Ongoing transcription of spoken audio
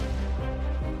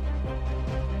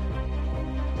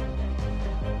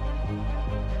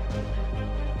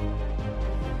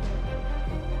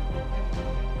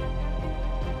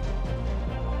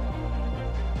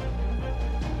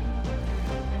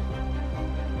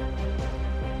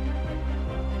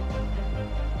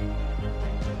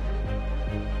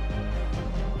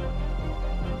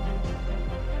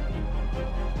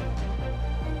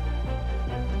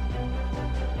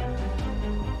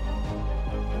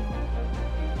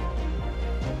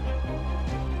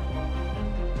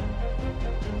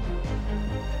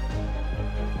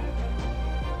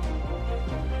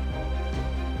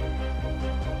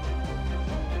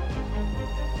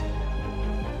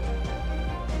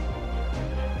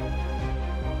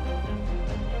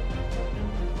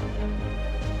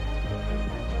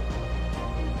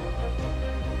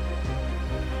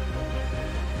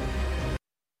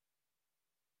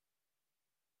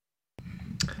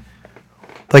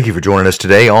Thank you for joining us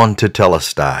today on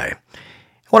Tetelestai. I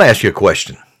want to ask you a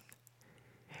question.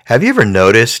 Have you ever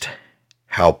noticed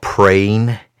how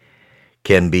praying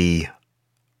can be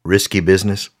risky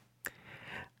business?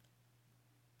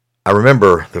 I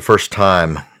remember the first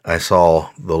time I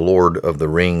saw The Lord of the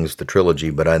Rings, the trilogy,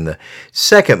 but in the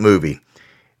second movie,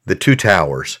 The Two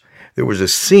Towers, there was a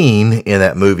scene in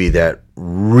that movie that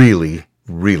really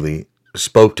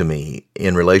spoke to me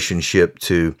in relationship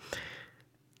to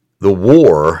the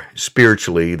war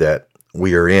spiritually that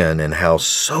we are in and how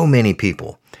so many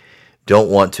people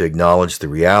don't want to acknowledge the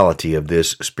reality of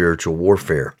this spiritual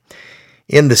warfare.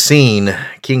 In the scene,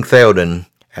 King Theoden,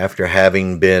 after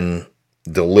having been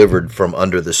delivered from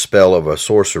under the spell of a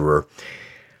sorcerer,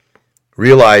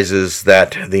 realizes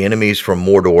that the enemies from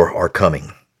Mordor are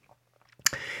coming.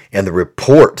 And the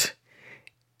report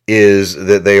is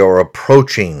that they are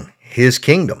approaching his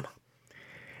kingdom.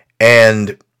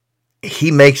 And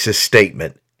he makes a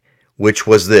statement, which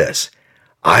was this: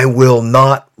 I will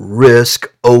not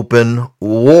risk open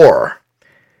war.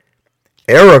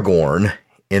 Aragorn,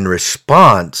 in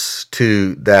response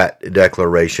to that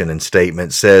declaration and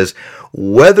statement, says,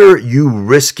 whether you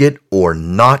risk it or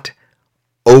not,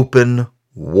 open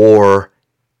war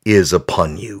is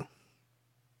upon you.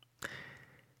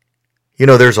 You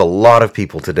know, there's a lot of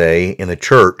people today in the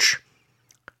church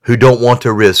who don't want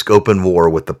to risk open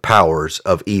war with the powers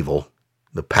of evil,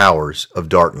 the powers of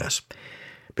darkness.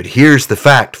 But here's the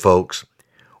fact, folks.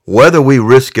 Whether we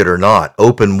risk it or not,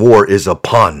 open war is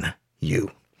upon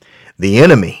you. The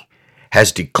enemy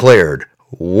has declared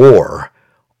war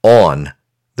on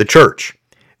the church.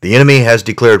 The enemy has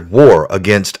declared war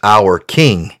against our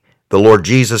King, the Lord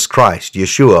Jesus Christ,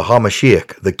 Yeshua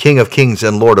HaMashiach, the King of Kings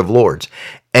and Lord of Lords,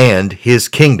 and his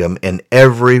kingdom and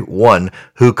everyone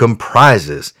who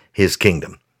comprises his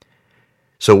kingdom.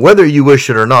 So whether you wish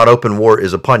it or not, open war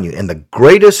is upon you. And the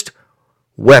greatest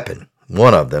weapon,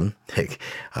 one of them,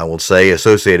 I will say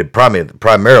associated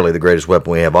primarily the greatest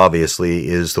weapon we have, obviously,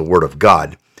 is the Word of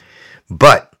God.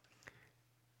 But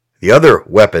the other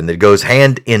weapon that goes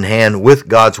hand in hand with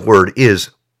God's Word is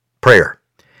prayer.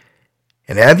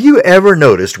 And have you ever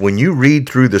noticed when you read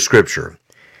through the Scripture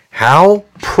how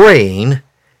praying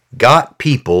got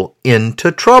people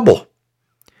into trouble?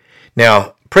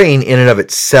 Now, praying in and of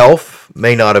itself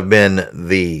may not have been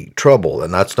the trouble,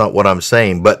 and that's not what I'm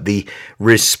saying, but the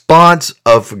response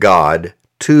of God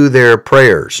to their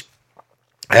prayers,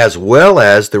 as well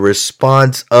as the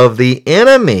response of the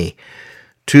enemy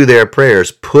to their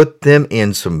prayers, put them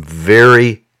in some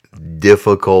very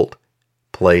difficult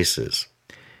places.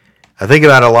 I think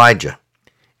about Elijah.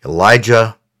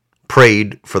 Elijah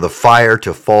prayed for the fire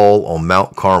to fall on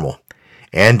Mount Carmel,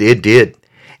 and it did.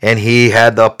 And he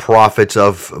had the prophets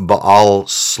of Baal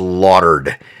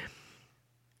slaughtered.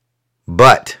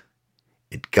 But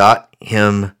it got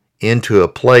him into a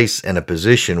place and a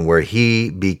position where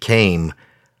he became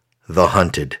the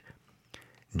hunted.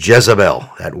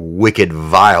 Jezebel, that wicked,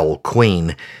 vile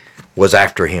queen, was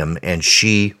after him, and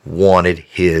she wanted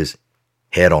his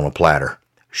head on a platter.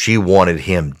 She wanted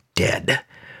him dead.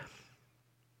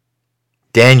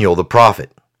 Daniel the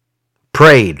prophet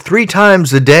prayed 3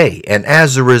 times a day, and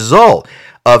as a result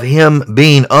of him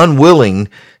being unwilling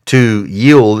to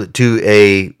yield to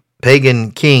a pagan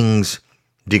king's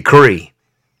decree,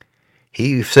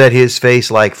 he set his face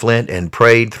like flint and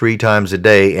prayed 3 times a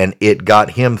day, and it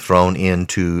got him thrown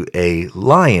into a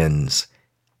lion's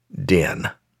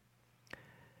den.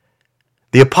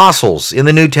 The apostles in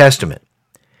the New Testament,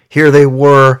 here they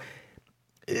were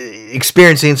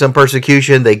experiencing some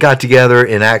persecution. They got together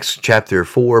in Acts chapter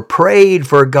 4, prayed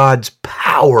for God's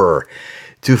power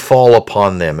to fall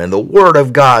upon them and the word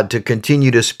of God to continue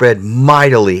to spread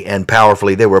mightily and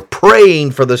powerfully. They were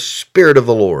praying for the Spirit of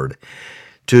the Lord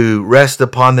to rest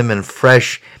upon them in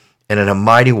fresh and in a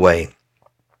mighty way.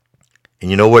 And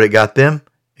you know what it got them?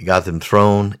 It got them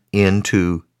thrown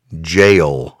into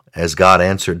jail as God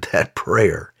answered that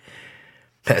prayer.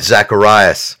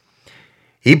 Zacharias,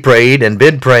 he prayed and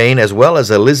been praying, as well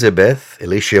as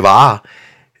Elisheva.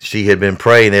 She had been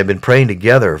praying. They had been praying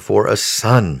together for a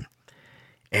son.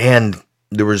 And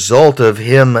the result of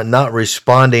him not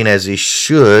responding as he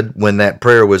should when that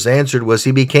prayer was answered was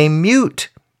he became mute.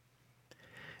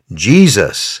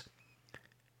 Jesus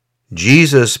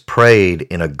prayed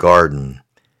in a garden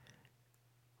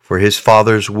for his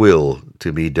Father's will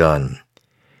to be done.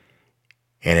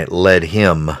 And it led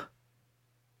him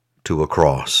to a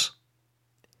cross.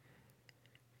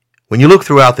 When you look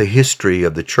throughout the history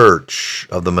of the church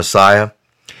of the Messiah,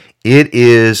 it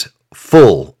is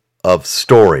full of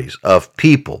stories of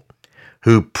people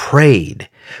who prayed,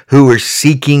 who were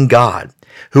seeking God,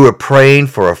 who are praying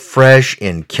for a fresh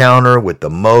encounter with the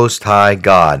Most High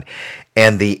God.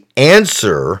 And the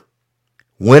answer,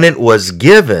 when it was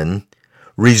given,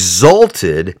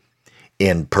 resulted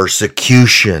in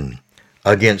persecution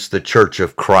against the Church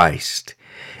of Christ.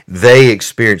 They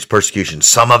experienced persecution.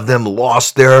 Some of them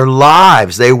lost their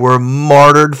lives. They were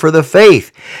martyred for the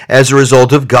faith as a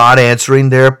result of God answering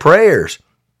their prayers.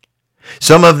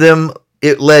 Some of them,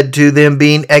 it led to them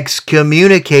being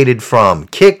excommunicated from,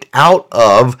 kicked out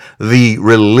of the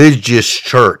religious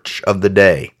church of the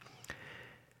day.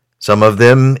 Some of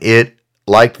them, it,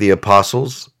 like the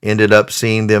apostles, ended up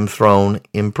seeing them thrown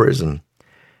in prison.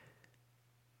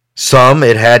 Some,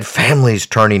 it had families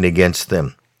turning against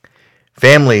them,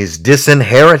 families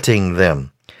disinheriting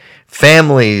them,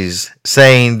 families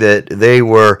saying that they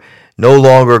were no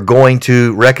longer going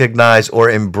to recognize or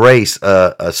embrace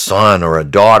a son or a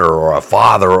daughter or a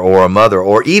father or a mother,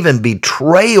 or even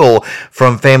betrayal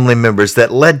from family members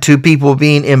that led to people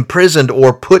being imprisoned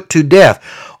or put to death,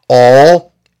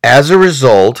 all as a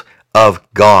result of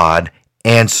God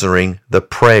answering the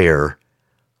prayer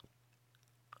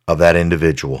of that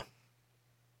individual.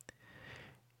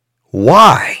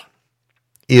 Why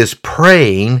is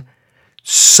praying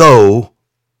so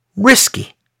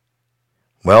risky?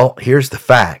 Well, here's the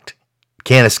fact.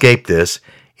 Can't escape this.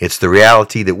 It's the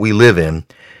reality that we live in.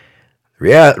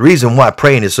 The reason why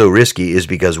praying is so risky is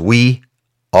because we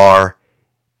are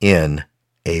in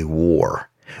a war.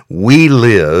 We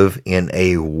live in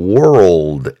a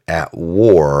world at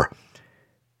war.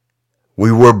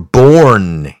 We were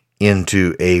born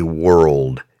into a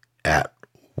world at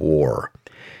war.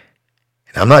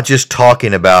 And I'm not just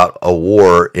talking about a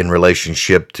war in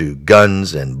relationship to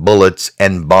guns and bullets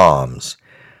and bombs.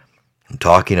 I'm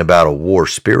talking about a war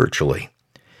spiritually,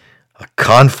 a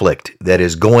conflict that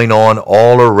is going on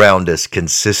all around us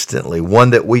consistently, one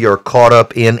that we are caught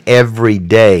up in every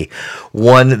day,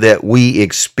 one that we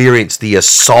experience the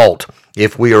assault,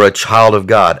 if we are a child of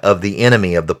God, of the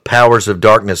enemy, of the powers of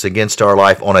darkness against our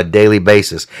life on a daily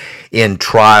basis, in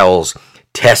trials,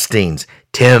 testings,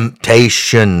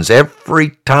 temptations. Every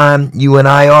time you and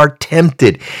I are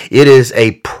tempted, it is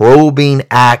a probing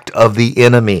act of the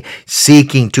enemy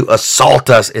seeking to assault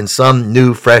us in some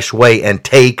new, fresh way and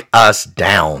take us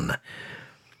down.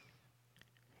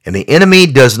 And the enemy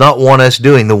does not want us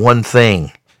doing the one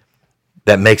thing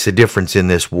that makes a difference in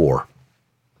this war,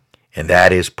 and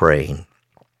that is praying.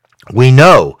 We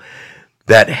know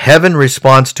that heaven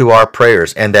responds to our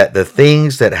prayers, and that the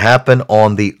things that happen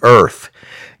on the earth,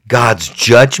 God's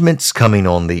judgments coming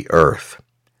on the earth,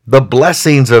 the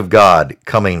blessings of God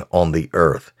coming on the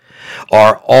earth,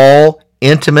 are all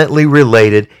intimately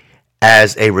related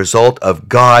as a result of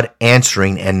God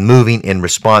answering and moving in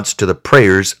response to the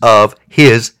prayers of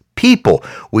His people.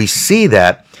 We see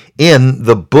that in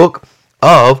the book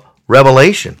of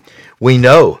Revelation. We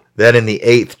know that in the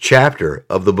 8th chapter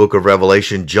of the book of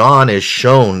Revelation, John is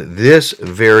shown this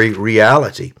very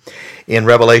reality. In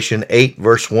Revelation 8,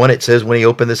 verse 1, it says, "When he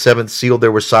opened the seventh seal,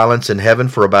 there was silence in heaven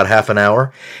for about half an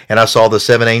hour. And I saw the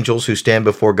 7 angels who stand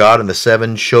before God, and the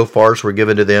 7 shofars were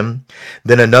given to them.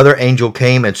 Then another angel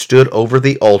came and stood over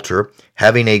the altar,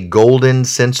 having a golden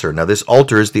censer." Now this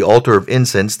altar is the altar of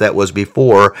incense that was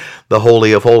before the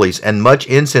Holy of Holies. "And much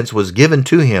incense was given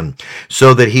to him,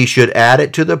 so that he should add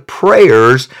it to the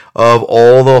prayers of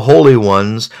all the holy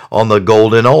ones on the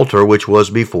golden altar which was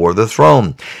before the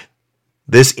throne."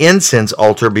 This incense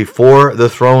altar before the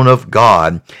throne of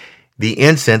God, the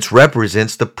incense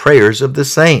represents the prayers of the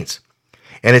saints.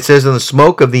 And it says, "And the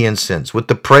smoke of the incense with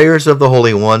the prayers of the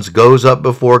holy ones goes up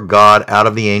before God out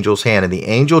of the angel's hand. And the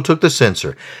angel took the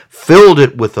censer, filled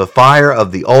it with the fire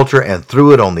of the altar, and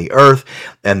threw it on the earth.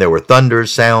 And there were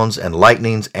thunders, sounds, and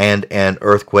lightnings, and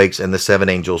earthquakes. And the 7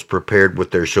 angels prepared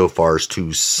with their shofars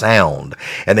to sound."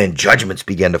 And then judgments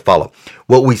began to follow.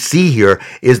 What we see here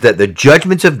is that the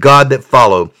judgments of God that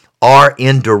follow are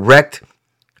in direct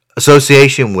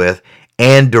association with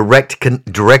and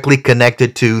directly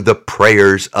connected to the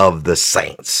prayers of the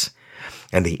saints.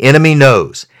 And the enemy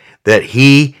knows that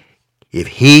if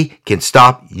he can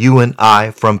stop you and I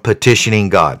from petitioning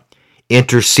God,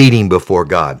 interceding before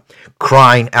God,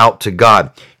 crying out to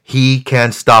God, he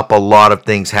can stop a lot of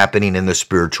things happening in the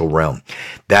spiritual realm.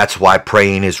 That's why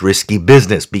praying is risky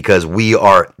business, because we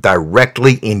are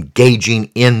directly engaging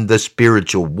in the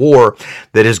spiritual war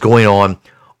that is going on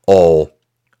all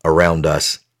around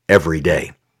us every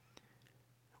day.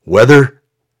 Whether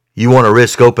you want to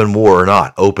risk open war or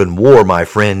not, open war, my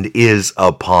friend, is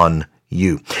upon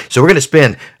you. So we're going to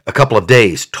spend a couple of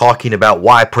days talking about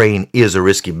why praying is a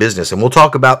risky business. And we'll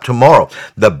talk about tomorrow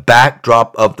the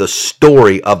backdrop of the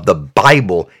story of the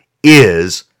Bible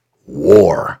is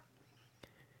war.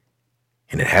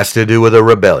 And it has to do with a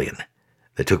rebellion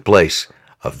that took place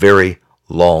a very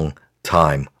long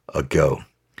time ago.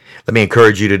 Let me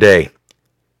encourage you today.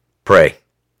 Pray.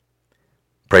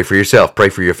 Pray for yourself. Pray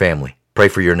for your family. Pray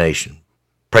for your nation.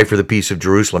 Pray for the peace of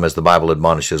Jerusalem as the Bible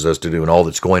admonishes us to do and all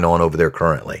that's going on over there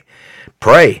currently.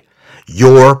 Pray.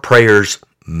 Your prayers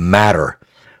matter.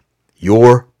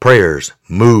 Your prayers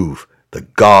move the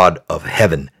God of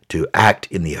heaven to act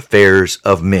in the affairs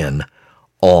of men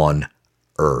on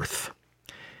earth.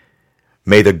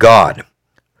 May the God,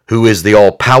 who is the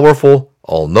all-powerful,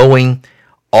 all-knowing,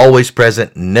 always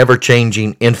present,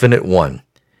 never-changing, infinite one,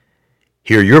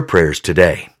 hear your prayers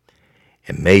today,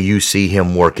 and may you see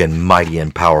him work in mighty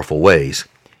and powerful ways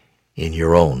in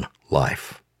your own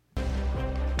life.